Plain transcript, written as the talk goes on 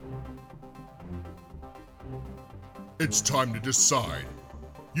It's time to decide.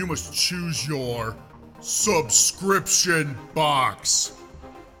 You must choose your subscription box.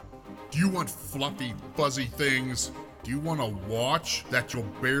 Do you want fluffy, fuzzy things? Do you want a watch that you'll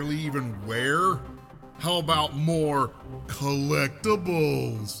barely even wear? How about more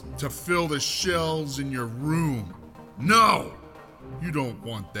collectibles to fill the shelves in your room? No! You don't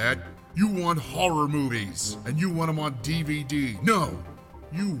want that. You want horror movies, and you want them on DVD. No!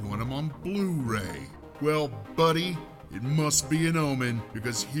 You want them on Blu-ray. Well, buddy, it must be an omen,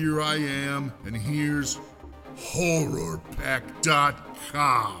 because here I am, and here's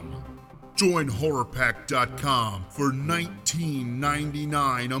HorrorPack.com. Join HorrorPack.com for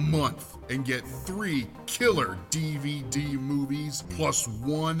 $19.99 a month and get 3 killer DVD movies plus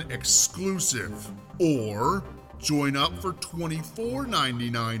 1 exclusive. Or join up for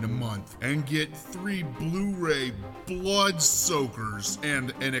 $24.99 a month and get 3 Blu-ray blood soakers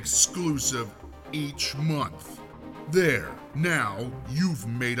and an exclusive each month. There, now you've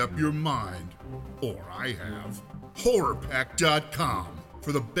made up your mind. Or I have. HorrorPack.com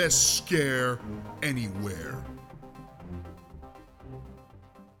for the best scare anywhere.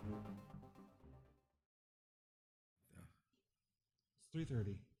 It's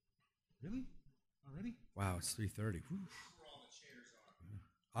 3:30. Really? Already? Wow, it's 3:30.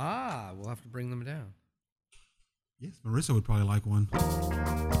 Ah, we'll have to bring them down. Yes, Marissa would probably like one.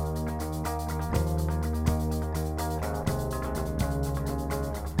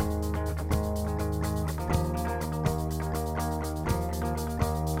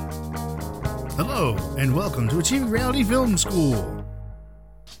 Hello, and welcome to Achieving Reality Film School.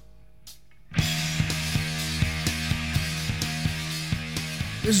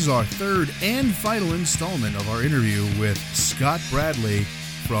 This is our third and final installment of our interview with Scott Bradley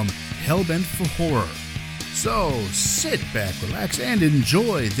from Hellbent for Horror. So sit back, relax, and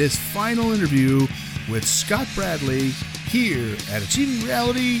enjoy this final interview with Scott Bradley here at Achieving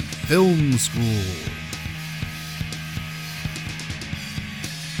Reality Film School.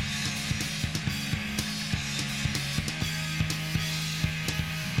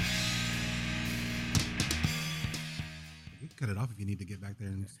 Cut it off if you need to get back there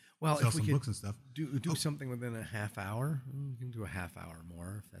and Well, sell if we some could books and stuff. do something within a half hour, we can do a half hour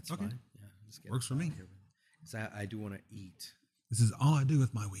more if that's Okay. fine. Yeah, just get Works for me. Because I do want to eat. This is all I do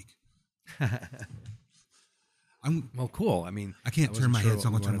with my week. Well, cool. I mean, I can't turn wasn't my sure head, so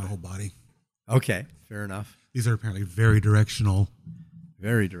I'm what going to we turn my wanted whole body. Okay, fair enough. These are apparently very directional.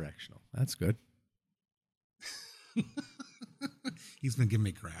 Very directional. That's good. He's been giving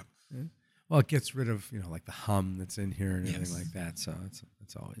me crap. Well, it gets rid of like the hum that's in here and Yes. everything like that. So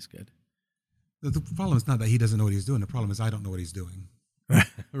it's always good. The problem is not that he doesn't know what he's doing. The problem is I don't know what he's doing.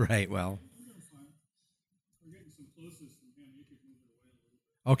 Right. Well.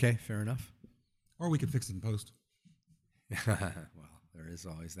 Okay. Fair enough. Or we could fix it in post. Well, there is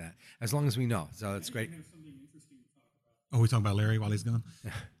always that. As long as we know. So it's great. Oh, we talking about Larry while he's gone?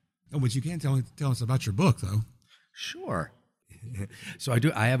 Oh, but you can tell us about your book, though. Sure. So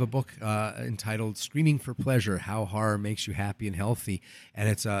I have a book entitled Screaming for Pleasure, How Horror Makes You Happy and Healthy. And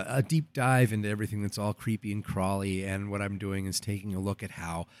it's a deep dive into everything that's all creepy and crawly. And what I'm doing is taking a look at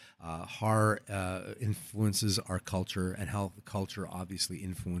how horror influences our culture and how the culture obviously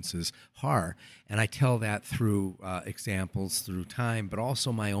influences horror. And I tell that through examples through time, but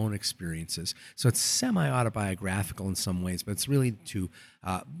also my own experiences. So it's semi-autobiographical in some ways, but it's really to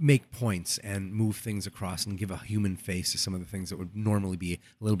make points and move things across and give a human face to some of the things that would normally be a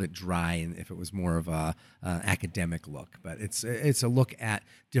little bit dry and if it was more of a academic look. But it's a look at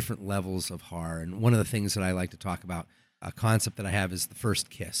different levels of horror. And one of the things that I like to talk about, a concept that I have, is the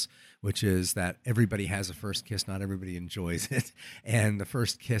first kiss, which is that everybody has a first kiss, not everybody enjoys it. And the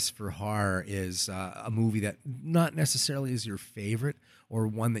first kiss for horror is a movie that not necessarily is your favorite or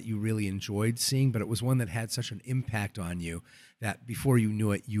one that you really enjoyed seeing, but it was one that had such an impact on you that before you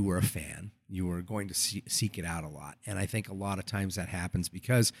knew it, you were a fan. You were going to seek it out a lot. And I think a lot of times that happens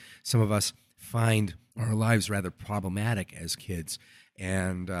because some of us find our lives rather problematic as kids,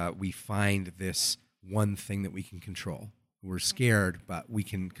 and we find this one thing that we can control. We're scared, but we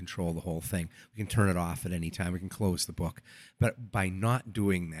can control the whole thing. We can turn it off at any time. We can close the book. But by not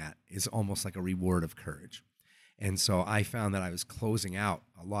doing that is almost like a reward of courage. And so I found that I was closing out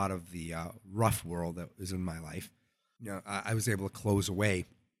a lot of the rough world that was in my life. I was able to close away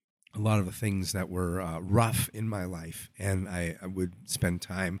a lot of the things that were rough in my life, and I would spend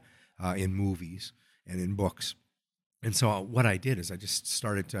time in movies and in books. And so what I did is I just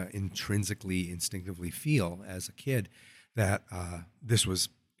started to instinctively feel as a kid that this was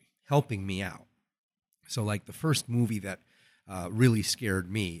helping me out. So like the first movie that really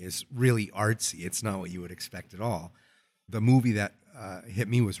scared me is really artsy. It's not what you would expect at all. the movie that hit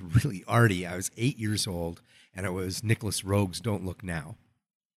me was really arty. I was 8 years old, and it was Nicholas Roeg's Don't Look Now.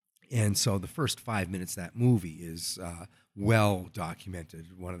 And so the first 5 minutes of that movie is well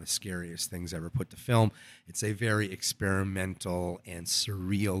documented, one of the scariest things ever put to film. It's a very experimental and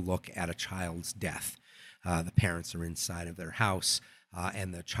surreal look at a child's death. The parents are inside of their house,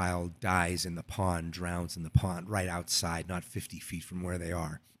 and the child dies in the pond, drowns in the pond right outside, not 50 feet from where they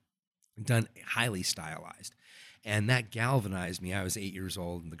are. Done highly stylized. And that galvanized me. I was 8 years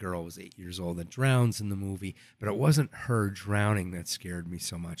old, and the girl was 8 years old that drowns in the movie. But it wasn't her drowning that scared me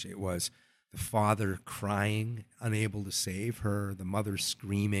so much. It was the father crying, unable to save her, the mother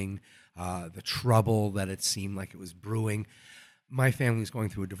screaming, the trouble that it seemed like it was brewing. My family was going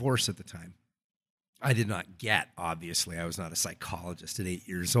through a divorce at the time. I did not get, obviously, I was not a psychologist at 8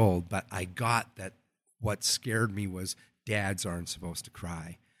 years old, but I got that what scared me was dads aren't supposed to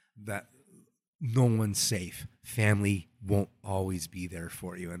cry, that no one's safe. Family won't always be there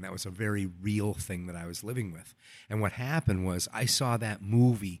for you. And that was a very real thing that I was living with. And what happened was I saw that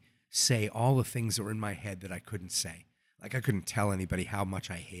movie say all the things that were in my head that I couldn't say. Like, I couldn't tell anybody how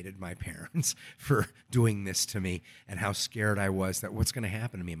much I hated my parents for doing this to me, and how scared I was that what's going to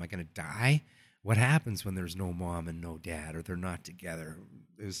happen to me? Am I going to die? What happens when there's no mom and no dad, or they're not together?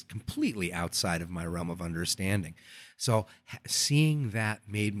 It was completely outside of my realm of understanding. So seeing that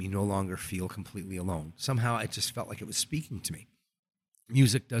made me no longer feel completely alone. Somehow I just felt like it was speaking to me.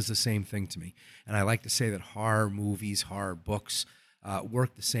 Music does the same thing to me. And I like to say that horror movies, horror books,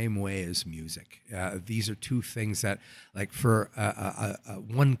 work the same way as music. These are two things that, like, for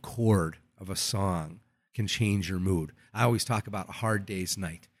one chord of a song can change your mood. I always talk about A Hard Day's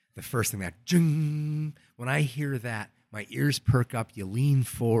Night. The first thing, that jing, when I hear that, my ears perk up, you lean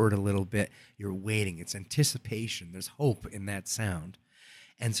forward a little bit, you're waiting. It's anticipation. There's hope in that sound.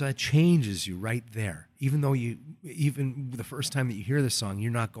 And so it changes you right there. Even though even the first time that you hear the song,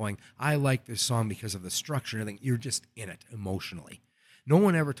 you're not going, I like this song because of the structure and everything. You're just in it emotionally. No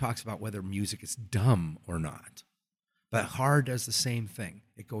one ever talks about whether music is dumb or not. But horror does the same thing.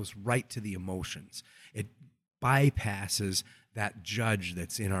 It goes right to the emotions. It bypasses that judge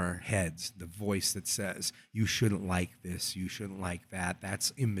that's in our heads, the voice that says, you shouldn't like this, you shouldn't like that,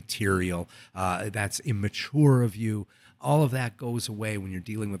 that's immaterial, that's immature of you. All of that goes away when you're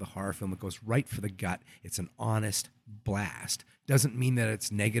dealing with a horror film. It goes right for the gut. It's an honest blast. Doesn't mean that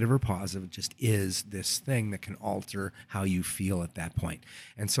it's negative or positive. It just is this thing that can alter how you feel at that point.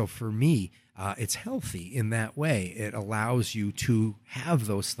 And so for me, it's healthy in that way. It allows you to have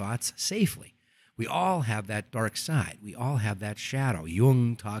those thoughts safely. We all have that dark side. We all have that shadow.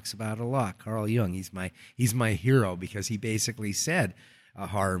 Jung talks about it a lot. Carl Jung, he's my hero, because he basically said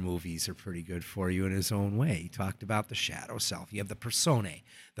horror movies are pretty good for you in his own way. He talked about the shadow self. You have the personae,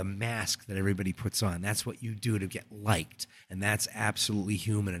 the mask that everybody puts on. That's what you do to get liked, and that's absolutely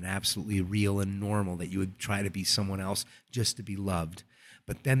human and absolutely real and normal, that you would try to be someone else just to be loved.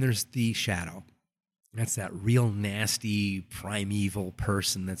 But then there's the shadow. That's that real nasty, primeval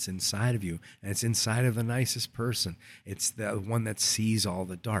person that's inside of you. And it's inside of the nicest person. It's the one that sees all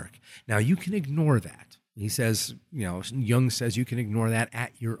the dark. Now, you can ignore that. He says, Jung says you can ignore that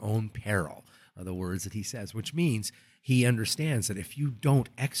at your own peril, are the words that he says, which means he understands that if you don't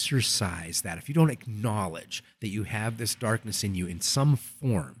exercise that, if you don't acknowledge that you have this darkness in you in some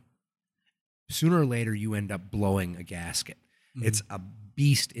form, sooner or later you end up blowing a gasket. Mm-hmm. It's a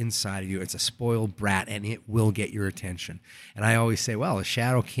beast inside of you. It's a spoiled brat, and it will get your attention. And I always say, well, a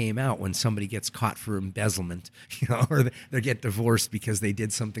shadow came out when somebody gets caught for embezzlement, or they get divorced because they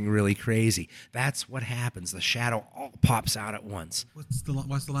did something really crazy. That's what happens. The shadow all pops out at once. What's the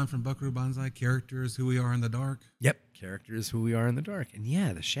line from Buckaroo Banzai? Character is who we are in the dark. Yep, character is who we are in the dark. And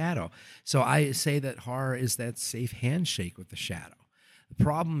yeah, the shadow. So I say that horror is that safe handshake with the shadow. The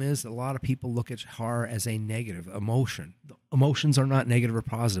problem is that a lot of people look at horror as a negative emotion. The emotions are not negative or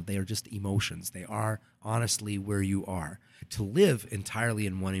positive. They are just emotions. They are honestly where you are. To live entirely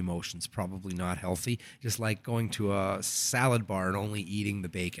in one emotion is probably not healthy, just like going to a salad bar and only eating the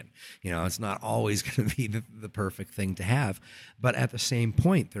bacon. It's not always going to be the perfect thing to have. But at the same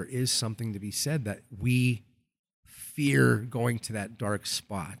point, there is something to be said that we fear going to that dark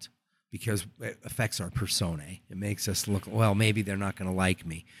spot, because it affects our personae. It makes us look, well, maybe they're not going to like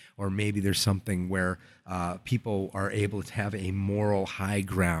me, or maybe there's something where people are able to have a moral high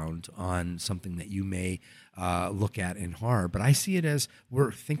ground on something that you may look at in horror. But I see it as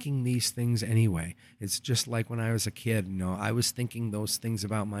we're thinking these things anyway. It's just like when I was a kid, I was thinking those things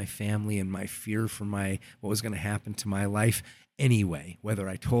about my family and my fear for what was going to happen to my life anyway, whether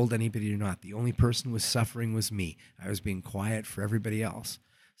I told anybody or not. The only person who was suffering was me. I was being quiet for everybody else.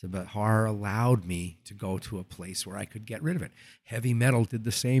 So, but horror allowed me to go to a place where I could get rid of it. Heavy metal did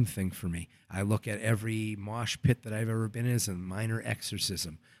the same thing for me. I look at every mosh pit that I've ever been in as a minor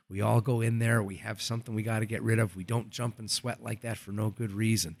exorcism. We all go in there. We have something we got to get rid of. We don't jump and sweat like that for no good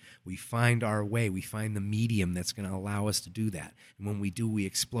reason. We find our way. We find the medium that's going to allow us to do that. And when we do, we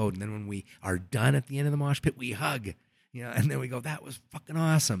explode. And then when we are done at the end of the mosh pit, we hug. And then we go, that was fucking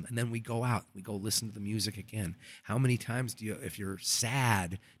awesome. And then we go out, we go listen to the music again. How many times do you, if you're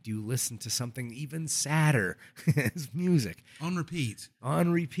sad, do you listen to something even sadder as music? On repeat.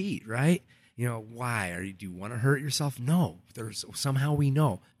 On repeat, right? Why? Do you want to hurt yourself? No. Somehow we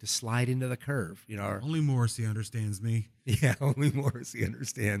know to slide into the curve. Only Morrissey understands me. Yeah, only Morrissey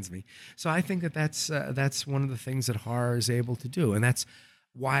understands me. So I think that's one of the things that horror is able to do. And that's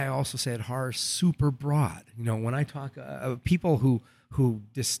why I also say that horror is super broad. When I talk, people who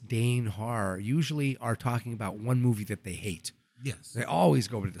disdain horror usually are talking about one movie that they hate. Yes. They always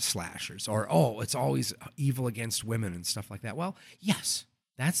go to the slashers or, it's always evil against women and stuff like that. Well, yes,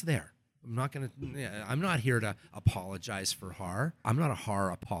 that's there. I'm not here to apologize for horror. I'm not a horror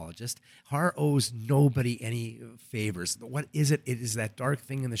apologist. Horror owes nobody any favors. What is it? It is that dark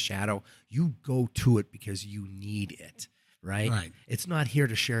thing in the shadow. You go to it because you need it. Right? It's not here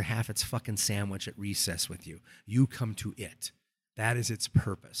to share half its fucking sandwich at recess with you. You come to it. That is its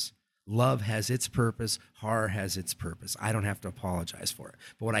purpose. Love has its purpose. Horror has its purpose. I don't have to apologize for it.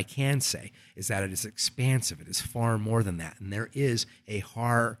 But what I can say is that it is expansive. It is far more than that. And there is a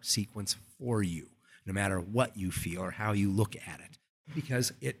horror sequence for you, no matter what you feel or how you look at it,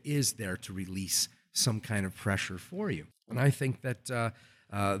 because it is there to release some kind of pressure for you. And I think that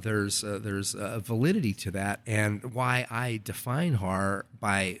there's a validity to that, and why I define horror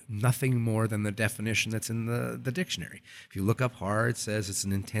by nothing more than the definition that's in the dictionary. If you look up horror, it says it's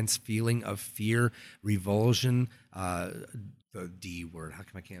an intense feeling of fear, revulsion, the D word. How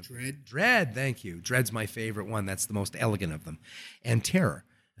come I can't? Dread. Thank you. Dread's my favorite one. That's the most elegant of them, and terror.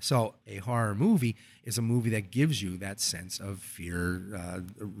 So a horror movie is a movie that gives you that sense of fear,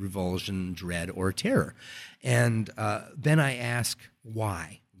 revulsion, dread, or terror. And then I ask,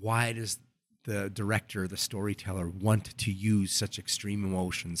 why? Why does the director, the storyteller, want to use such extreme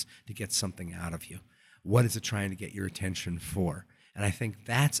emotions to get something out of you? What is it trying to get your attention for? And I think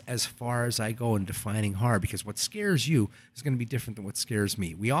that's as far as I go in defining horror, because what scares you is going to be different than what scares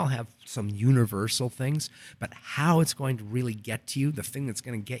me. We all have some universal things, but how it's going to really get to you, the thing that's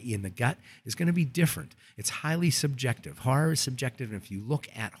going to get you in the gut, is going to be different. It's highly subjective. Horror is subjective, and if you look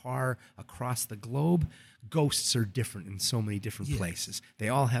at horror across the globe, ghosts are different in so many different places. They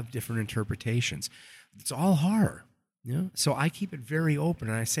all have different interpretations. It's all horror. So I keep it very open,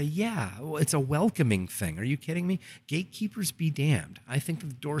 and I say, it's a welcoming thing. Are you kidding me? Gatekeepers be damned. I think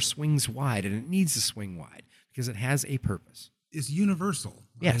the door swings wide, and it needs to swing wide because it has a purpose. It's universal.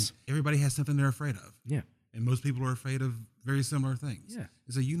 Yes. Everybody has something they're afraid of. Yeah. And most people are afraid of very similar things. Yeah.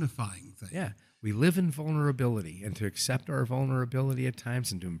 It's a unifying thing. Yeah. We live in vulnerability, and to accept our vulnerability at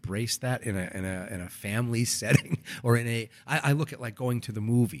times and to embrace that in a family setting or I look at like going to the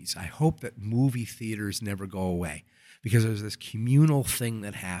movies. I hope that movie theaters never go away, because there's this communal thing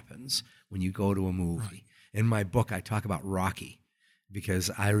that happens when you go to a movie. Right. In my book, I talk about Rocky, because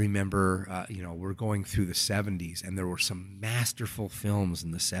I remember, we're going through the 70s, and there were some masterful films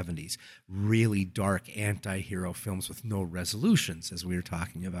in the 70s, really dark anti-hero films with no resolutions, as we were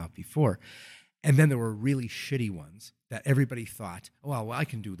talking about before. And then there were really shitty ones that everybody thought, well, I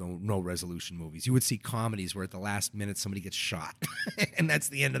can do the no resolution movies. You would see comedies where at the last minute somebody gets shot, and that's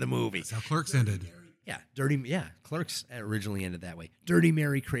the end of the movie. That's how Clerks ended. Yeah, Clerks originally ended that way. Dirty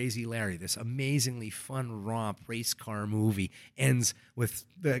Mary, Crazy Larry, this amazingly fun romp race car movie, ends with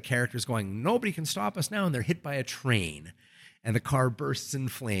the characters going, nobody can stop us now, and they're hit by a train, and the car bursts in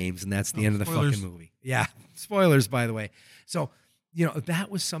flames, and that's the end of the fucking movie. Yeah, spoilers, by the way. So, that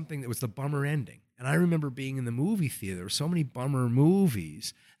was something that was the bummer ending. And I remember being in the movie theater. There were so many bummer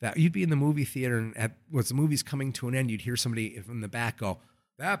movies that you'd be in the movie theater, and as the movie's coming to an end, you'd hear somebody from the back go,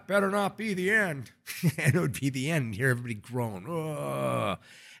 that better not be the end. And it would be the end, and hear everybody groan. Ugh.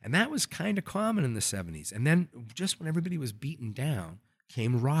 And that was kind of common in the 70s. And then just when everybody was beaten down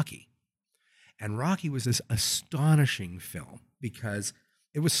came Rocky. And Rocky was this astonishing film because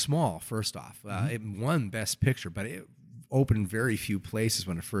it was small, first off. It won Best Picture, but it opened very few places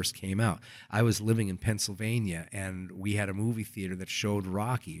when it first came out. I was living in Pennsylvania, and we had a movie theater that showed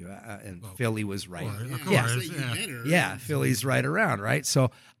Rocky, and Philly was right. Yeah, Philly's right around, right?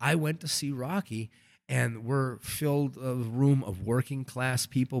 So I went to see Rocky, and we're filled a room of working class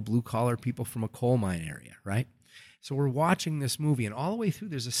people, blue collar people from a coal mine area, right? So we're watching this movie, and all the way through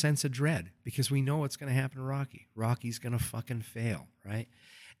there's a sense of dread because we know what's going to happen to Rocky. Rocky's going to fucking fail, right?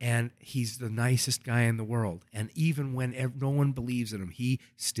 And he's the nicest guy in the world. And even when no one believes in him, he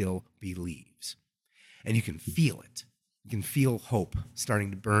still believes. And you can feel it. You can feel hope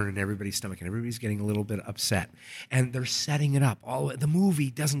starting to burn in everybody's stomach, and everybody's getting a little bit upset. And they're setting it up. The movie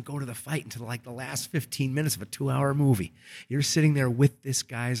doesn't go to the fight until like the last 15 minutes of a 2-hour movie. You're sitting there with this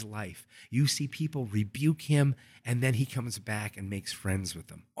guy's life. You see people rebuke him, and then he comes back and makes friends with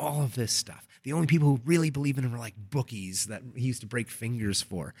them. All of this stuff. The only people who really believe in him are like bookies that he used to break fingers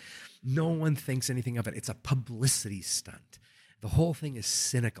for. No one thinks anything of it. It's a publicity stunt. The whole thing is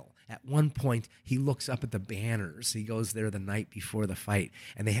cynical. At one point, he looks up at the banners. He goes there the night before the fight,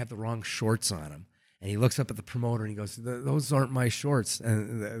 and they have the wrong shorts on him. And he looks up at the promoter, and he goes, those aren't my shorts.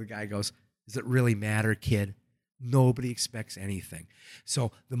 And the guy goes, does it really matter, kid? Nobody expects anything.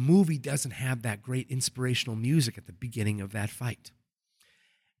 So the movie doesn't have that great inspirational music at the beginning of that fight.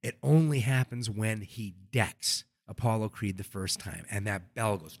 It only happens when he decks Apollo Creed the first time, and that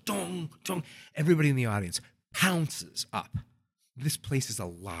bell goes, dong, dong. Everybody in the audience pounces up. This place is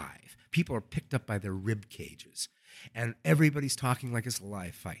alive. People are picked up by their rib cages. And everybody's talking like it's a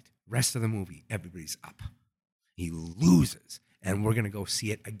live fight. Rest of the movie, everybody's up. He loses. And we're going to go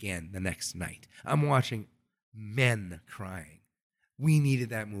see it again the next night. I'm watching men crying. We needed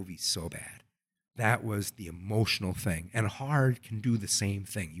that movie so bad. That was the emotional thing. And Hard can do the same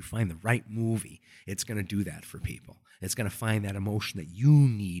thing. You find the right movie, it's going to do that for people. It's going to find that emotion that you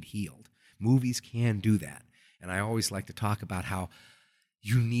need healed. Movies can do that. And I always like to talk about how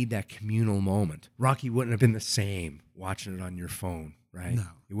you need that communal moment. Rocky wouldn't have been the same watching it on your phone, right? No.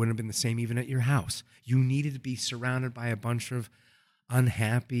 It wouldn't have been the same even at your house. You needed to be surrounded by a bunch of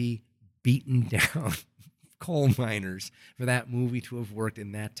unhappy, beaten down coal miners for that movie to have worked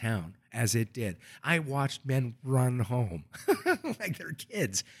in that town, as it did. I watched men run home like they're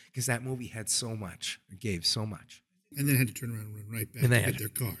kids because that movie had so much. It gave so much. And then had to turn around and run right back And and get their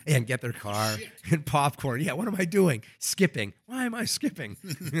car. And get their car and popcorn. Yeah, what am I doing? Skipping. Why am I skipping?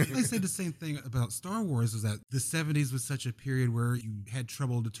 I said the same thing about Star Wars, is that the 70s was such a period where you had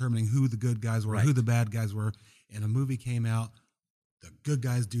trouble determining who the good guys were, Right. who the bad guys were. And a movie came out, the good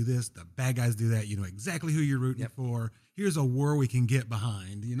guys do this, the bad guys do that. You know exactly who you're rooting Yep. for. Here's a war we can get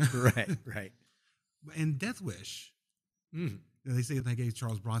behind, you know? Right. And Death Wish, Mm. they say they gave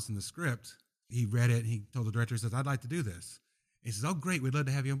Charles Bronson the script. He read it, and he told the director, he says, I'd like to do this. He says, oh, great, we'd love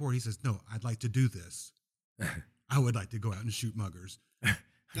to have you on board. He says, no, I'd like to do this. I would like to go out and shoot muggers.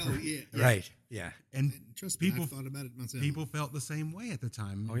 Oh, yeah. Right. Yeah. And Trust me, people I've thought about it myself. people felt the same way at the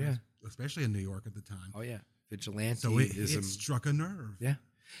time. Oh, yeah. Especially in New York at the time. Oh, yeah. Vigilanteism. So it struck a nerve. Yeah.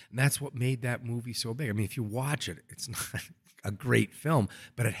 And that's what made that movie so big. I mean, if you watch it, it's not a great film,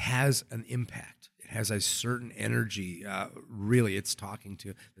 but it has an impact. It has a certain energy. Really, it's talking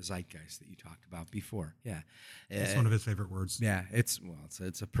to the zeitgeist that you talked about before. Yeah. It's one of his favorite words. Yeah, it's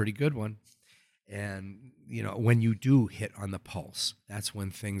a pretty good one. And, you know, when you do hit on the pulse, that's when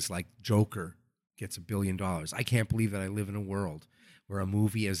things like Joker gets $1 billion. I can't believe that I live in a world where a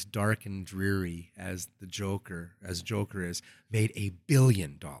movie as dark and dreary as Joker is, made $1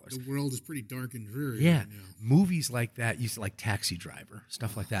 billion. The world is pretty dark and dreary Yeah, right now. movies like that, like Taxi Driver,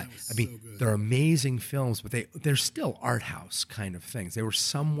 stuff like that. That was I mean, so good. they're amazing films, but they're still art house kind of things. They were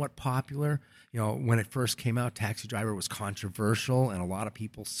somewhat popular. You know, when it first came out, Taxi Driver was controversial, and a lot of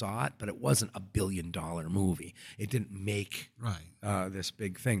people saw it, but it wasn't $1 billion movie. It didn't make Right. this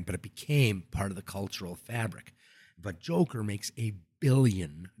big thing, but it became part of the cultural fabric. But Joker makes $1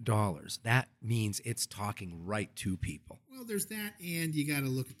 billion. That means it's talking right to people. Well, there's that, and you got to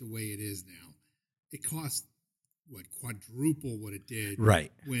look at the way it is now. It cost, quadruple what it did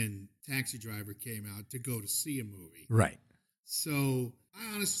Right. when Taxi Driver came out to go to see a movie. Right. So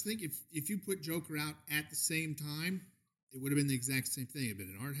I honestly think if you put Joker out at the same time, it would have been the exact same thing. It would have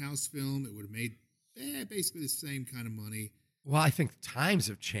been an art house film. It would have made basically the same kind of money. Well, I think times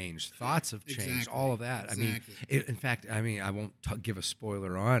have changed, thoughts have changed, Exactly. all of that. Exactly. I mean, in fact, I won't give a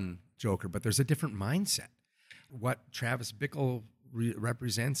spoiler on Joker, but there's a different mindset. What Travis Bickle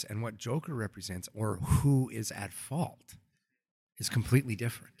represents and what Joker represents, or who is at fault, is completely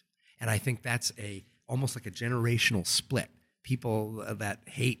different. And I think that's almost like a generational split. People that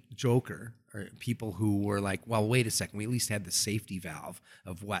hate Joker are people who were like, well, wait a second, we at least had the safety valve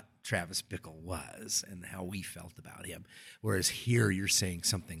of what Travis Bickle was and how we felt about him. Whereas here you're saying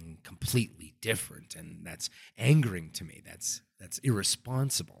something completely different, and that's angering to me. That's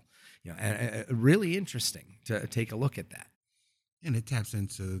irresponsible. You know, and really interesting to take a look at that. And it taps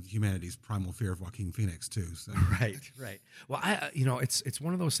into humanity's primal fear of Joaquin Phoenix too. So Right. Well, it's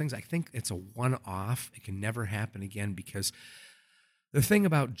one of those things. I think it's a one-off. It can never happen again, because the thing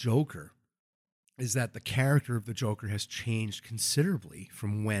about Joker is that the character of the Joker has changed considerably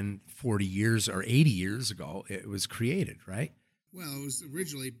from when 40 years or 80 years ago it was created, right? Well, it was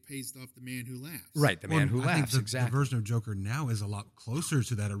originally based off The Man Who Laughs. Right, the man who I think laughs, exactly. The version of Joker now is a lot closer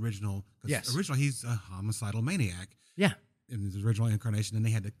to that original. 'Cause Yes. originally he's a homicidal maniac Yeah, in his original incarnation, and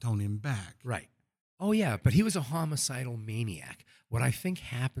they had to tone him back. right. Oh, yeah, but he was a homicidal maniac. What I think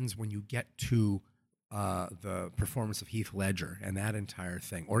happens when you get to the performance of Heath Ledger and that entire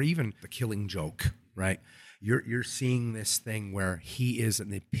thing, or even The Killing Joke, right? You're seeing this thing where he is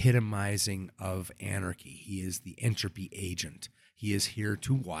an epitomizing of anarchy. He is the entropy agent. He is here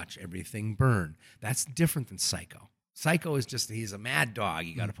to watch everything burn. That's different than Psycho. Psycho is just, he's a mad dog.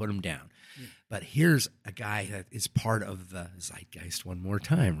 You got to put him down. Yeah. But here's a guy that is part of the zeitgeist one more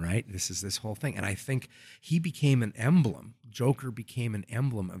time, right? This is this whole thing. And I think he became an emblem. Joker became an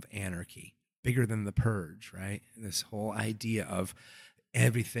emblem of anarchy, bigger than the Purge, right? This whole idea of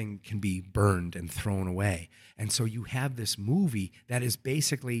everything can be burned and thrown away. And so you have this movie that is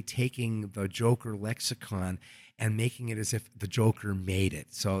basically taking the Joker lexicon and making it as if the Joker made it.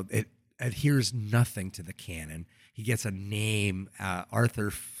 So it adheres nothing to the canon. He gets a name,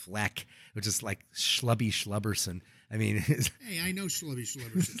 Arthur Fleck, which is like Schlubby Schlubberson. I mean, hey, I know Schlubby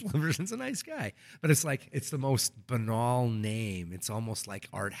Schlubberson. Schlubberson's a nice guy, but it's like it's the most banal name. It's almost like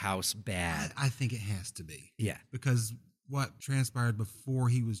art house bad. I think it has to be. Yeah, because what transpired before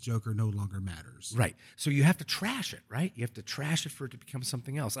he was Joker no longer matters. Right. So you have to trash it, right? You have to trash it for it to become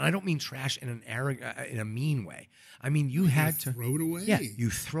something else. And I don't mean trash in an in a mean way. I mean you had to throw it away. Yeah, you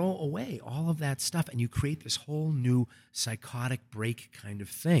throw away all of that stuff and you create this whole new psychotic break kind of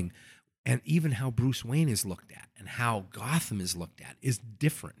thing. And even how Bruce Wayne is looked at and how Gotham is looked at is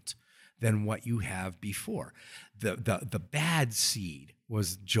different than what you have before. The bad seed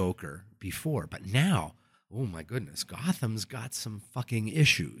was Joker before, but now, oh my goodness, Gotham's got some fucking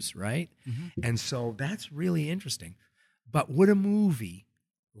issues, right? Mm-hmm. And so that's really interesting. But would a movie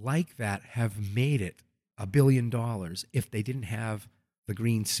like that have made it $1 billion if they didn't have the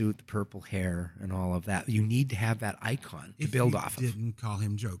green suit, the purple hair, and all of that? You need to have that icon to build off of. If you didn't call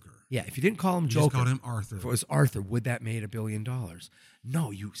him Joker. Yeah, if you didn't call him You Joker. just called him Arthur. If it was Arthur, would that made $1 billion?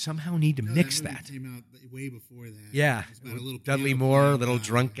 No, you somehow need to mix that. Came out way before that. Yeah, It was about a little Dudley piano Moore, player little guy.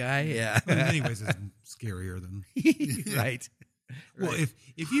 drunk guy. Yeah, Well, in many ways, it's scarier than. right. Well,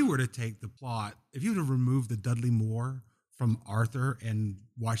 if you were to take the plot, if you were to remove the Dudley Moore from Arthur and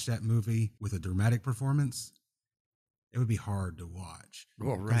watch that movie with a dramatic performance, it would be hard to watch.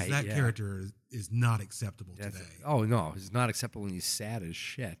 Well, 'Cause right. that yeah. character is not acceptable That's- today. Oh no, he's not acceptable when he's sad as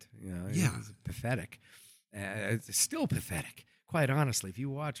shit. You know, Yeah. it's pathetic. It's still pathetic. Quite honestly, if you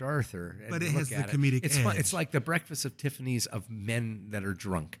watch Arthur, and But it look has the at comedic it's fun. edge. It's like the Breakfast of Tiffany's of men that are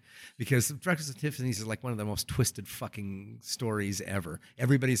drunk, because Breakfast of Tiffany's is like one of the most twisted fucking stories ever.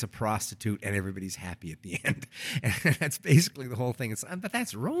 Everybody's a prostitute and everybody's happy at the end, and that's basically the whole thing. But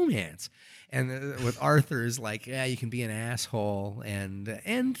that's romance, and with Arthur is like, yeah, you can be an asshole and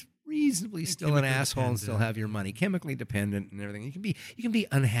reasonably still an chemically asshole and still dependent. have your money, chemically dependent and everything. You can be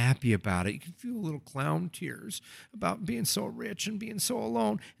unhappy about it. You can feel little clown tears about being so rich and being so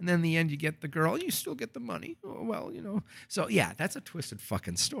alone. And then in the end, you get the girl. You still get the money. Oh, well, you know. So yeah, that's a twisted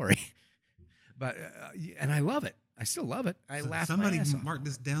fucking story. But and I love it. I still love it. I laugh my Somebody ass off. mark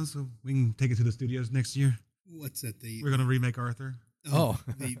this down so we can take it to the studios next year. What's that? We're going to remake Arthur.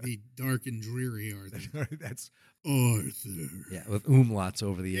 The dark and dreary Arthur. That's Arthur. yeah, with umlauts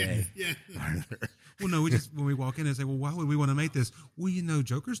over the A. Yeah. Arthur. Well, no, we just when we walk in and say, "Well, why would we want to make this?" Well, you know,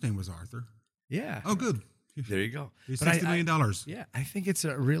 Joker's name was Arthur. Yeah. Oh, good. There you go. He's But $60 million. Yeah, I think it's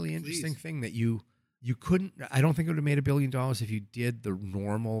a really interesting Please. thing that you couldn't. I don't think it would have made $1 billion if you did the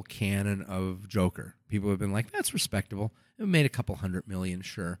normal canon of Joker. People would have been like, "That's respectable." It made a couple $100 million,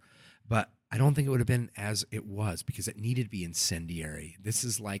 sure, but I don't think it would have been as it was because it needed to be incendiary. This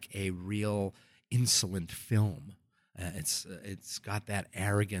is like a real insolent film. It's got that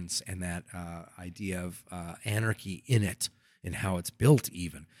arrogance and that idea of anarchy in it. And how it's built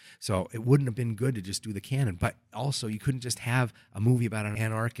even. So it wouldn't have been good to just do the canon. But also you couldn't just have a movie about an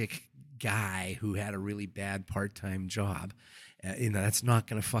anarchic guy who had a really bad part-time job. That's not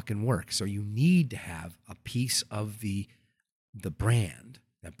going to fucking work. So you need to have a piece of the brand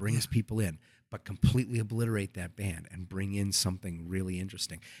that brings people in, but completely obliterate that band and bring in something really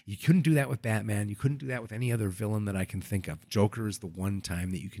interesting. You couldn't do that with Batman. You couldn't do that with any other villain that I can think of. Joker is the one time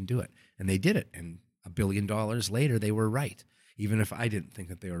that you can do it. And they did it. And $1 billion later, they were right. Even if I didn't think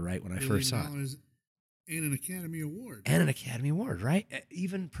that they were right when I first saw it. And an Academy Award. And an Academy Award, right?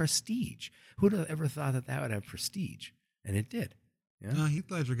 Even prestige. Who'd have ever thought that would have prestige? And it did. Yeah. Heath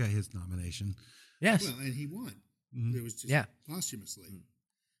Ledger got his nomination. Yes. Well, and he won. Mhm. It was just Yeah. posthumously.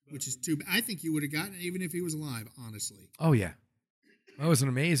 which is too. I think you would have gotten it even if he was alive. Honestly, Oh yeah, that was an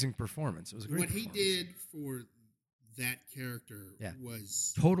amazing performance. It was a great. what he performance. did for that character Yeah.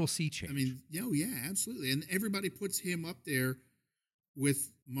 was. Total sea change. I mean, absolutely, and everybody puts him up there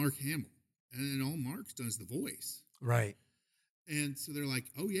with Mark Hamill, and all Mark's done is the voice. right. And so they're like,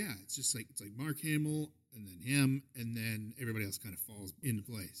 oh yeah, it's like Mark Hamill and then him and then everybody else kind of falls into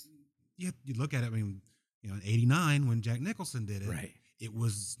place. You look at it. I mean, in '89 when Jack Nicholson did it, Right. it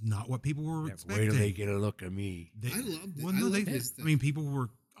was not what people were Yeah, expecting. wait till they get a look at me. They- I loved it. Well, I no, loved they. his I thing. mean, people were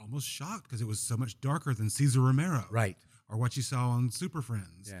almost shocked because it was so much darker than Cesar Romero, Right. or what you saw on Super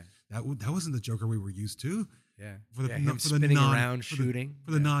Friends. Yeah. That wasn't the Joker we were used to. Yeah. For the, yeah, him him spinning around, shooting.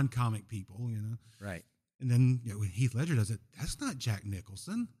 for the Yeah. non-comic people, Right. And then when Heath Ledger does it, that's not Jack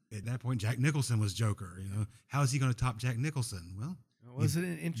Nicholson. At that point, Jack Nicholson was Joker. How is he going to top Jack Nicholson? Well, Wasn't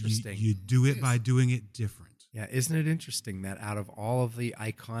it interesting? You do it by doing it different. Yeah, isn't it interesting that out of all of the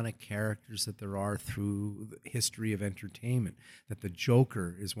iconic characters that there are through the history of entertainment, that the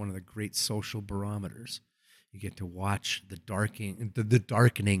Joker is one of the great social barometers. You get to watch the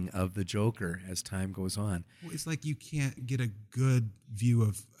darkening of the Joker as time goes on. Well, it's like you can't get a good view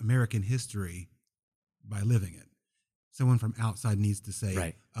of American history by living it. Someone from outside needs to say,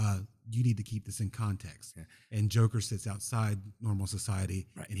 Right. You need to keep this in context. Yeah. And Joker sits outside normal society,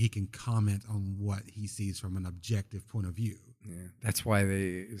 Right. and he can comment on what he sees from an objective point of view. Yeah, that's why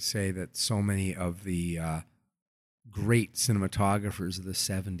they say that so many of the great cinematographers of the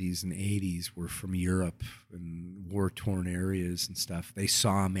 70s and 80s were from Europe and war-torn areas and stuff. They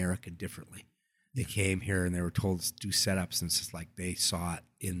saw America differently. They came here and they were told to do setups, and it's just like they saw it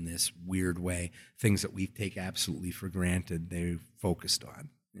in this weird way. Things that we take absolutely for granted, they focused on.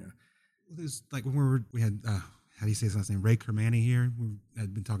 Yeah, Well, there's like when we had how do you say his last name? Ray Kermani here. We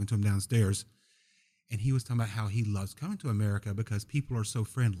had been talking to him downstairs, and he was talking about how he loves coming to America because people are so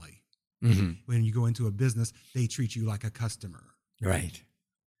friendly. mm-hmm. When you go into a business, they treat you like a customer. Right.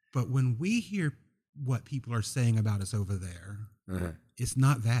 But when we hear what people are saying about us over there, Uh-huh. it's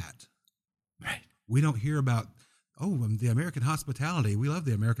not that. Right. We don't hear about, the American hospitality. We love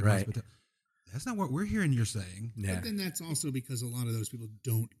the American Right. hospitality. That's not what we're hearing you're saying. Yeah. But then that's also because a lot of those people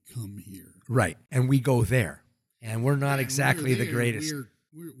don't come here. Right. And we go there, and we're not Yeah, exactly we're the there. greatest.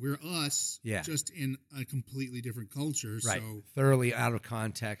 We're us, Yeah. just in a completely different culture. Right. So Thoroughly out of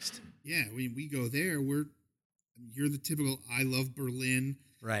context. yeah, we go there. You're the typical I love Berlin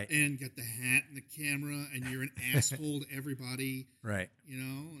Right. and got the hat and the camera, and you're an asshole to everybody, Right.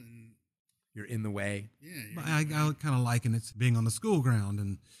 and You're in the way. yeah. But I kind of liken it to being on the school ground.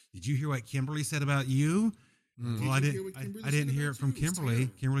 And did you hear what Kimberly said about you? Mm. Well, I Did you didn't. hear what Kimberly I didn't said hear about it from you? It was Kimberly.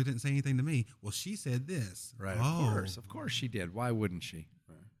 terrible. Kimberly didn't say anything to me. Well, she said this. Right. Oh. Of course she did. Why wouldn't she?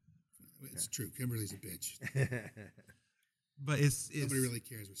 It's true. Kimberly's a bitch. But it's Nobody really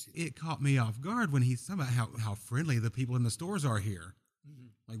cares what she. it caught me off guard when he's talking about how friendly the people in the stores are here.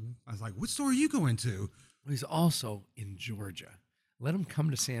 Like I was like, "What store are you going to?" He's also in Georgia. Let him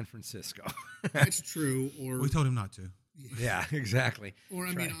come to San Francisco. That's true. Or We told him not to. Yeah, exactly. Or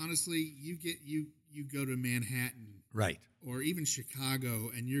I Try- mean, honestly, you go to Manhattan Right. or even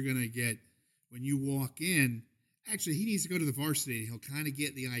Chicago, and you're gonna get when you walk in. Actually, he needs to go to the Varsity, and he'll kind of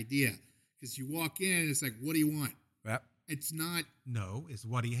get the idea because you walk in, and it's like, what do you want? Yep. It's not. No, it's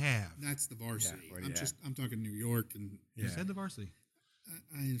what he have. That's the Varsity. what do you have? I'm talking New York, and You Yeah. said the varsity.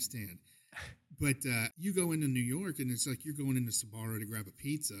 I understand. But you go into New York, and it's like you're going into Sbarro to grab a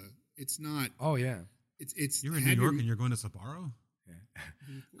pizza. It's not. Oh yeah. It's You're in New have York your- and you're going to Sapporo?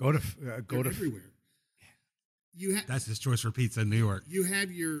 Go to they're everywhere. You have That's his choice for pizza in New York. you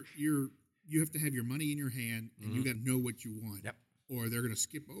have you have to have your money in your hand, and you got to know what you want. Yep. Or they're going to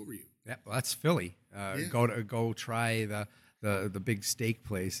skip over you. Yep. Well, that's Philly. Yeah. Go try the big steak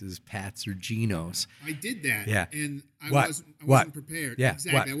places, Pat's or Geno's. I did that. Yeah. And I What? wasn't What? prepared. Yeah,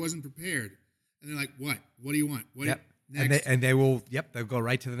 Exactly. what? I wasn't prepared. And they're like, "What? What do you want? What? Yep. Next." And they will. Yep. They'll go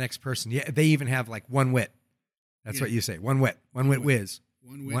right to the next person. Yeah. They even have like one wit. That's Yeah. what you say. One wit. One wit whiz.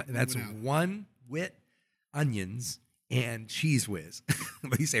 One wit, one That's wit out. one wit, onions, and cheese whiz.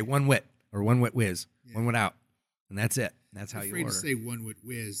 But you say one wit or one wit whiz. Yeah. One wit out, and that's it. That's how I'm you afraid order. to say one wit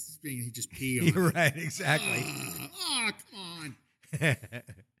whiz. Being he just pee on You're it. right. Exactly. Come on.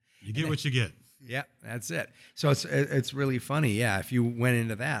 You get what you get. Yeah, that's it. So it's really funny. Yeah, if you went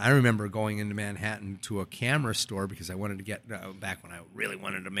into that, I remember going into Manhattan to a camera store because I wanted to get back when I really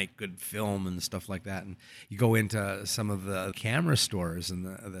wanted to make good film and stuff like that. And you go into some of the camera stores and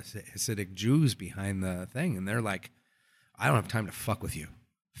the Hasidic Jews behind the thing, and they're like, "I don't have time to fuck with you.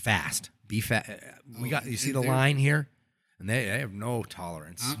 Fast, be fast. We got you see and the they're- line here." And they have no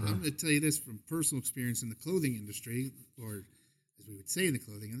tolerance. I'm going to tell you this from personal experience in the clothing industry, or as we would say in the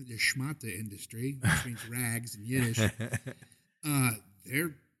clothing, the schmata industry, which means rags in Yiddish,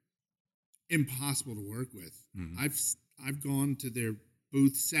 they're impossible to work with. Mm-hmm. I've gone to their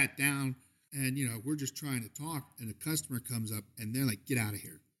booth, sat down, and we're just trying to talk, and the customer comes up, and they're like, "Get out of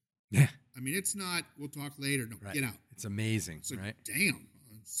here." Yeah. I mean, it's not, "We'll talk later." No, Right. get out. It's amazing, It's like, right? damn,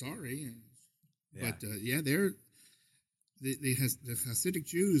 I'm sorry. Yeah. But the Hasidic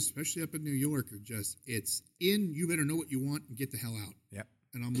Jews, especially up in New York, are just, you better know what you want and get the hell out. Yep.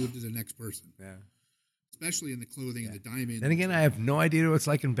 And I'll move to the next person. Yeah. Especially in the clothing and the diamond. Then again, I have no idea what it's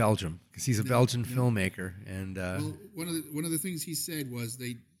like in Belgium because he's a Belgian filmmaker, and well, one of the things he said was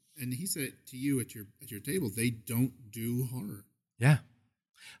and he said it to you at your table, they don't do horror. yeah,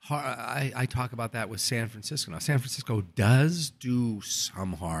 I talk about that with San Francisco. Now, San Francisco does do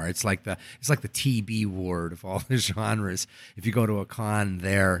some horror. It's like the TB ward of all the genres. If you go to a con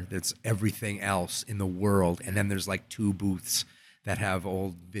there, that's everything else in the world, and then there's like 2 booths that have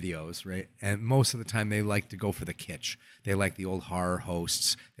old videos, right? And most of the time they like to go for the kitsch. They like the old horror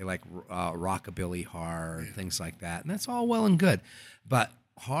hosts. They like rockabilly horror and things like that. And that's all well and good. But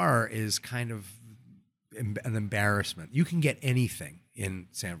horror is kind of an embarrassment. You can get anything in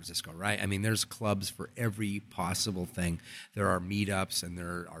San Francisco, right? I mean, there's clubs for every possible thing. There are meetups and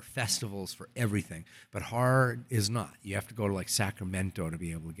there are festivals for everything. But horror is not. You have to go to like Sacramento to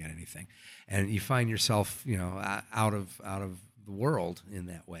be able to get anything. And you find yourself, out of the world in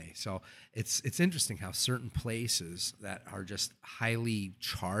that way. So it's interesting how certain places that are just highly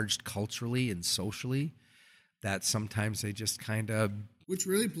charged culturally and socially, that sometimes they just kind of... Which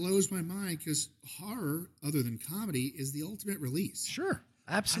really blows my mind, because horror, other than comedy, is the ultimate release. Sure,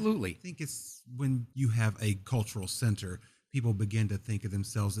 absolutely. I think it's when you have a cultural center, people begin to think of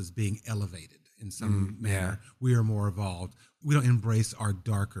themselves as being elevated in some manner. yeah. We are more evolved. We don't embrace our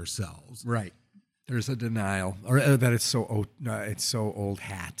darker selves. Right. There's a denial, or that it's so old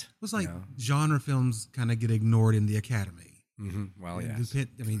hat. It was like genre films kind of get ignored in the Academy. Mm-hmm. Well, And yeah.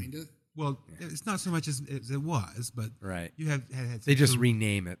 Kinda. Well, it's not so much as it was, but Right. you had They just some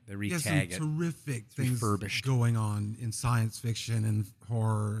rename it. They you have retag some it. terrific things refurbished. going on in science fiction and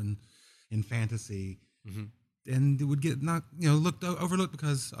horror and in fantasy, and it would get overlooked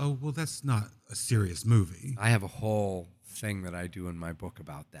because that's not a serious movie. I have a whole thing that I do in my book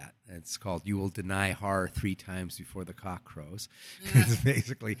about that. It's called "You Will Deny Horror 3 Times Before the Cock Crows." It's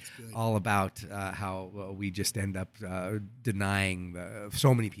basically all about how we just end up denying.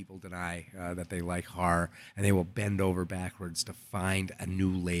 So many people deny that they like horror, and they will bend over backwards to find a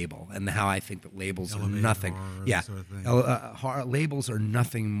new label. And how I think that labels are Elevated nothing. horror, Yeah, that sort of thing. horror, labels are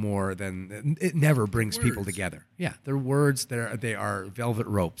nothing more than it never brings people Words. together. Yeah, they're words. They are velvet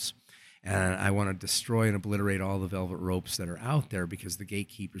ropes. And I want to destroy and obliterate all the velvet ropes that are out there because the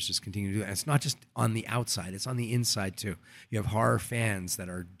gatekeepers just continue to do that. And it's not just on the outside, it's on the inside too. You have horror fans that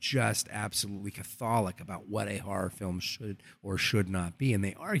are just absolutely Catholic about what a horror film should or should not be. And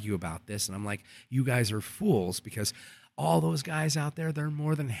they argue about this. And I'm like, you guys are fools, because all those guys out there, they're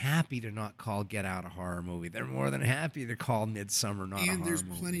more than happy to not call Get Out a horror movie. They're more than happy to call Midsummer not a horror And there's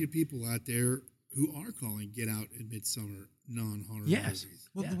movie. plenty of people out there who are calling Get Out and Midsummer non-horror Yes. movies.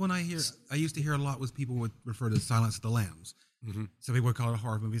 Well, Yeah. the one I used to hear a lot was people would refer to Silence of the Lambs. So people would call it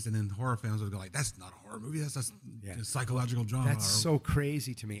horror movies, and then horror fans would go like, "That's not a horror movie. That's just a psychological drama." That's so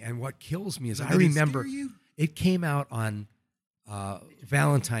crazy to me. And what kills me is So I did it remember scare you? it came out on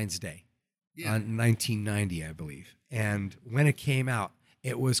Valentine's Day Yeah. on 1990, I believe. And when it came out,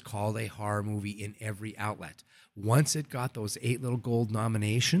 it was called a horror movie in every outlet. Once it got those 8 little gold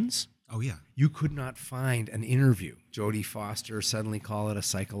nominations, Oh yeah, you could not find an interview. Jodie Foster suddenly call it a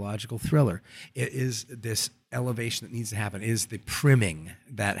psychological thriller. It is this elevation that needs to happen. It is the primming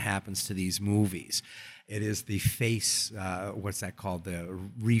that happens to these movies. It is the face, what's that called? The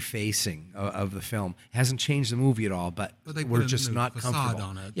refacing of the film. Hasn't changed the movie at all, but But they we're put a just new not facade comfortable.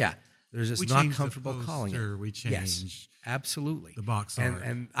 on it. Yeah, they're just We not changed the comfortable calling it. poster, we Yes, changed absolutely. the box and, art.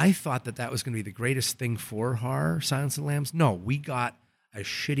 and I thought that was going to be the greatest thing for horror, Silence of the Lambs. No, we got a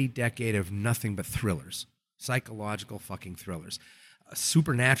shitty decade of nothing but thrillers, psychological fucking thrillers.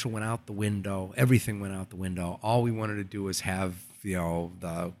 Supernatural went out the window. Everything went out the window. All we wanted to do was have,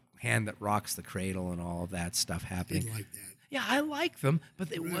 the hand that rocks the cradle and all of that stuff I happening. did like that. Yeah, I like them,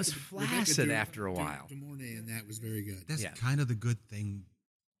 but it was Rebecca flaccid De- after a De- while. De Mornay, and that was very good. That's Yeah. kind of the good thing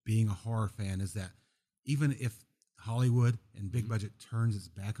being a horror fan, is that even if Hollywood and big budget turns its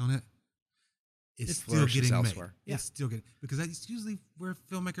back on it, it's It still flourishes getting elsewhere. made. Yeah. It's still getting, because that's usually where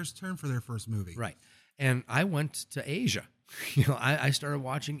filmmakers turn for their first movie. Right. And I went to Asia. I started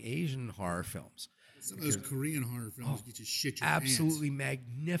watching Asian horror films. Some of those Korean horror films get you shit your pants. Absolutely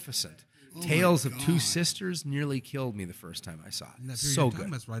magnificent. Oh Tales my of Two God. Sisters nearly killed me the first time I saw it. And that period So of time,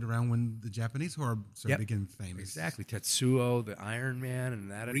 good. that's right around when the Japanese horror started Yep. becoming famous. Exactly. Tetsuo, the Iron Man, and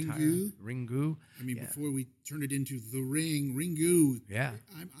that entire Ringu. Ringu. I mean, Yeah. before we turned it into The Ring, Ringu. Yeah.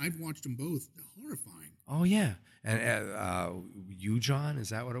 I've watched them both. They're horrifying. Oh yeah. And Yu-John, is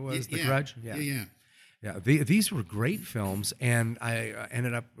that what it was? The Grudge. Yeah. Yeah, these were great films, and I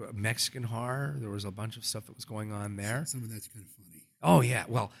ended up Mexican horror. There was a bunch of stuff that was going on there. Some of that's kind of funny. Oh yeah,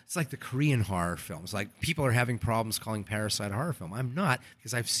 well, it's like the Korean horror films. Like people are having problems calling Parasite a horror film. I'm not,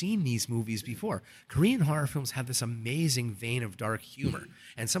 because I've seen these movies before. Korean horror films have this amazing vein of dark humor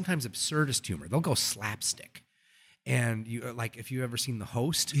and sometimes absurdist humor. They'll go slapstick, and you like if you ever seen The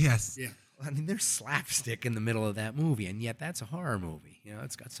Host. Yes. Yeah. I mean, there's slapstick in the middle of that movie, and yet that's a horror movie. You know,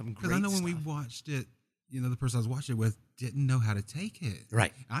 it's got some great Because I know when we stuff. watched it, the person I was watching it with didn't know how to take it.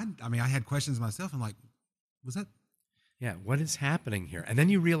 Right. I mean, I had questions myself. I'm like, was that? Yeah, what is happening here? And then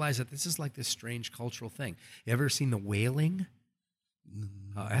you realize that this is like this strange cultural thing. You ever seen The Wailing?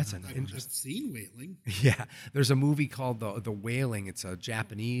 Oh, that's an I've interesting. seen Wailing. Yeah, there's a movie called The Wailing. It's a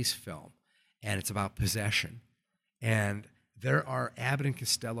Japanese film, and it's about possession. And there are Abbott and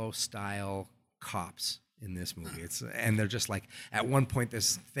Costello style cops in this movie. And they're just like, at one point,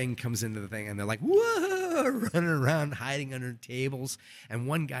 this thing comes into the thing, and they're like, whoa, running around, hiding under tables. And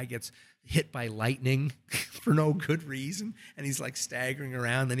one guy gets hit by lightning for no good reason, and he's like staggering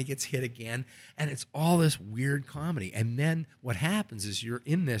around. Then he gets hit again, and it's all this weird comedy. And then what happens is you're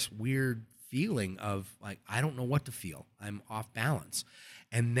in this weird feeling of like, I don't know what to feel. I'm off balance.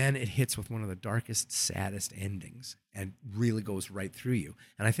 And then it hits with one of the darkest, saddest endings and really goes right through you.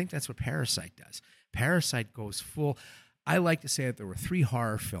 And I think that's what Parasite does. Parasite goes full. I like to say that there were 3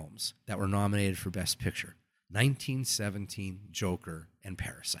 horror films that were nominated for Best Picture: 1917, Joker, and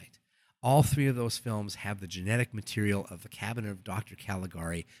Parasite. All 3 of those films have the genetic material of the Cabinet of Dr.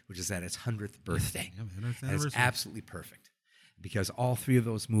 Caligari, which is at its 100th birthday. Yeah, 100th And it's anniversary. absolutely perfect because all 3 of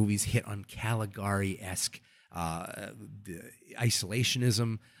those movies hit on Caligari-esque the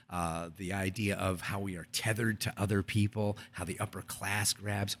isolationism, the idea of how we are tethered to other people, how the upper class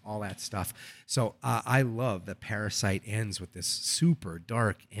grabs, all that stuff. So I love that Parasite ends with this super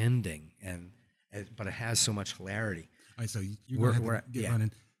dark ending, but it has so much hilarity. All right, so you're We're- going to we're- have to get yeah.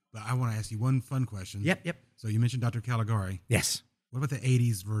 running. But I want to ask you one fun question. Yep. So you mentioned Dr. Caligari. Yes. What about the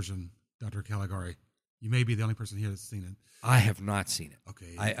 80s version, Dr. Caligari? You may be the only person here that's seen it. I have not seen it.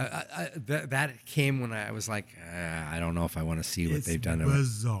 Okay. That came when I was like, I don't know if I want to see what It's they've done to it.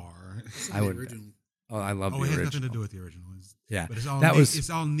 bizarre. Some I of the would- original. Oh, I love Oh, the it has original. nothing to do with the original. Yeah, But it's all that was it's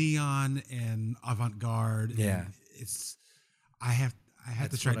all neon and avant-garde. Yeah. And it's I have to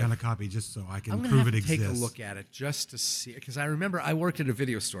That's track what down I've- a copy just so I can I'm gonna prove have it to take exists. a look at it just to see, because I remember I worked at a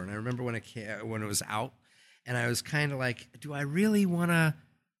video store, and I remember when it was out, and I was kind of like, do I really want to?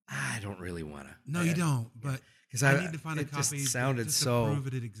 I don't really want to. No, you don't. But 'Cause I I- need to find a it just copy sounded just so- to prove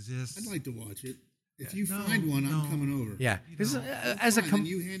it exists. I'd like to watch it. If you No, find one, no. I'm coming over. Yeah, because as a Fine, then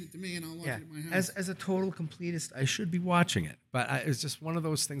you hand it to me and I'll watch it at my house. as a total completist, I should be watching it, but it's just one of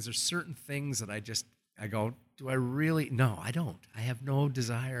those things. There's certain things that I go, do I really? No, I don't. I have no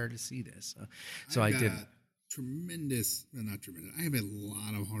desire to see this, so I I've got didn't. a tremendous, well, not tremendous. I have a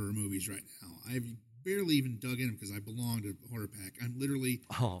lot of horror movies right now. I've barely even dug in them because I belong to the Horror Pack. I'm literally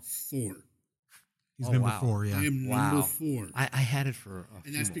Oh. 4. He's Oh, been wow. before, yeah. I am Wow. number 4. I had it for,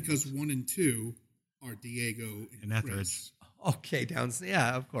 And that's because 1 and 2 are Diego And and Etheridge. Chris. okay,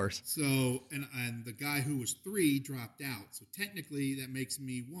 yeah, of course. So, and the guy who was 3 dropped out. So technically that makes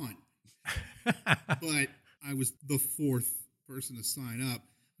me 1. But I was the 4th person to sign up.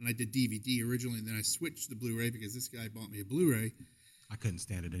 And I did DVD originally, and then I switched to Blu-ray because this guy bought me a Blu-ray. I couldn't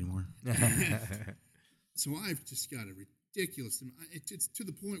stand it anymore. So I've just got a ridiculous amount. It's to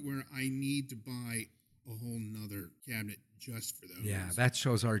the point where I need to buy a whole nother cabinet just for those. Yeah, that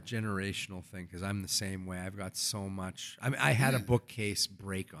shows our generational thing, because I'm the same way. I've got so much. I mean, I had a Yeah. bookcase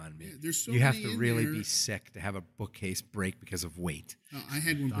break on me. Yeah, there's so you have many to in really there. be sick to have a bookcase break because of weight. I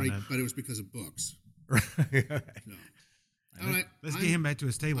had one break, Donna. but it was because of books. No. All right. Let's get him back to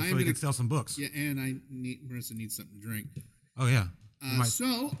his table I so am he gonna- can sell some books. Yeah, and Marissa needs something to drink. Oh, yeah. You might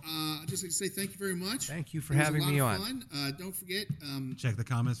So, I'd just like to say thank you very much. Thank you for It was having a lot me of on. Fun. Don't forget, check the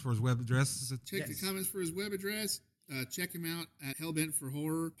comments for his web address. check the comments for his web address. Check him out at Hellbent for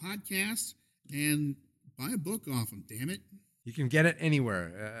Horror podcast and buy a book off him. Damn it! You can get it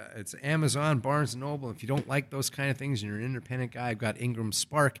anywhere. It's Amazon, Barnes & Noble. If you don't like those kind of things and you're an independent guy, I've got Ingram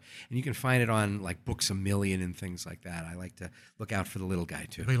Spark, and you can find it on like Books A Million and things like that. I like to look out for the little guy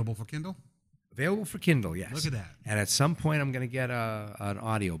too. Available for Kindle? Available for Kindle, yes. Look at that. And at some point, I'm going to get an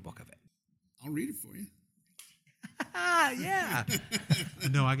audio book of it. I'll read it for you. Yeah.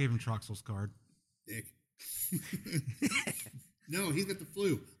 No, I gave him Troxel's card. Dick. No, he's got the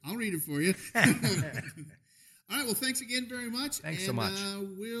flu. I'll read it for you. All right, well, thanks again very much. Thanks so much.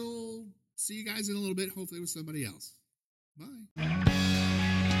 We'll see you guys in a little bit, hopefully with somebody else. Bye.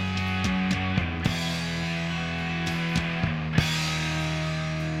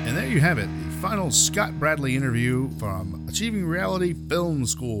 And there you have it, the final Scott Bradley interview from Achieving Reality Film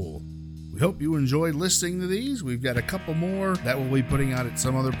School. We hope you enjoyed listening to these. We've got a couple more that we'll be putting out at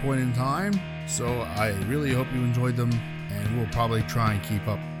some other point in time. So I really hope you enjoyed them, and we'll probably try and keep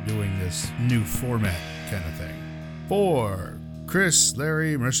up doing this new format kind of thing. For Chris,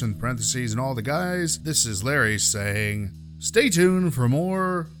 Larry, Marissa in parentheses, and all the guys, this is Larry saying, stay tuned for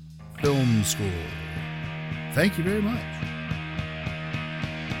more Film School. Thank you very much.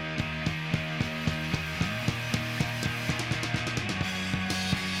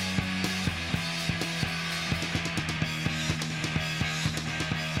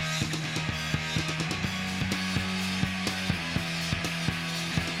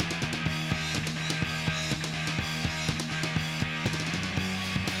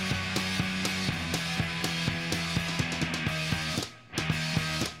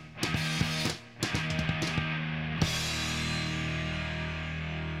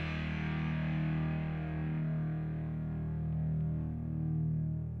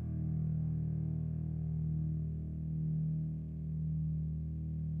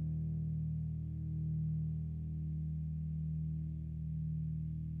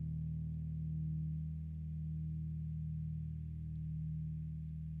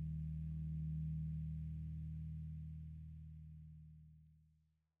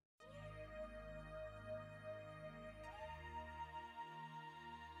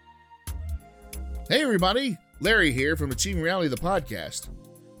 Hey everybody, Larry here from Achieving Reality, the podcast.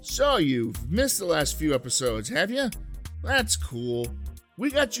 So you've missed the last few episodes, have you? That's cool. We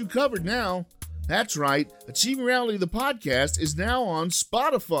got you covered now. That's right, Achieving Reality, the podcast is now on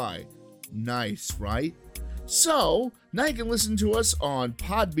Spotify. Nice, right? So, now you can listen to us on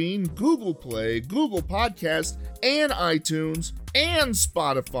Podbean, Google Play, Google Podcast, and iTunes, and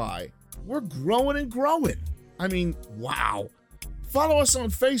Spotify. We're growing and growing. I mean, wow. Follow us on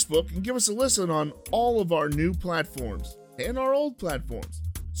Facebook and give us a listen on all of our new platforms and our old platforms.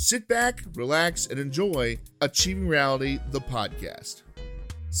 Sit back, relax, and enjoy Achieving Reality, the podcast.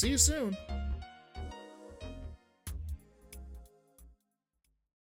 See you soon.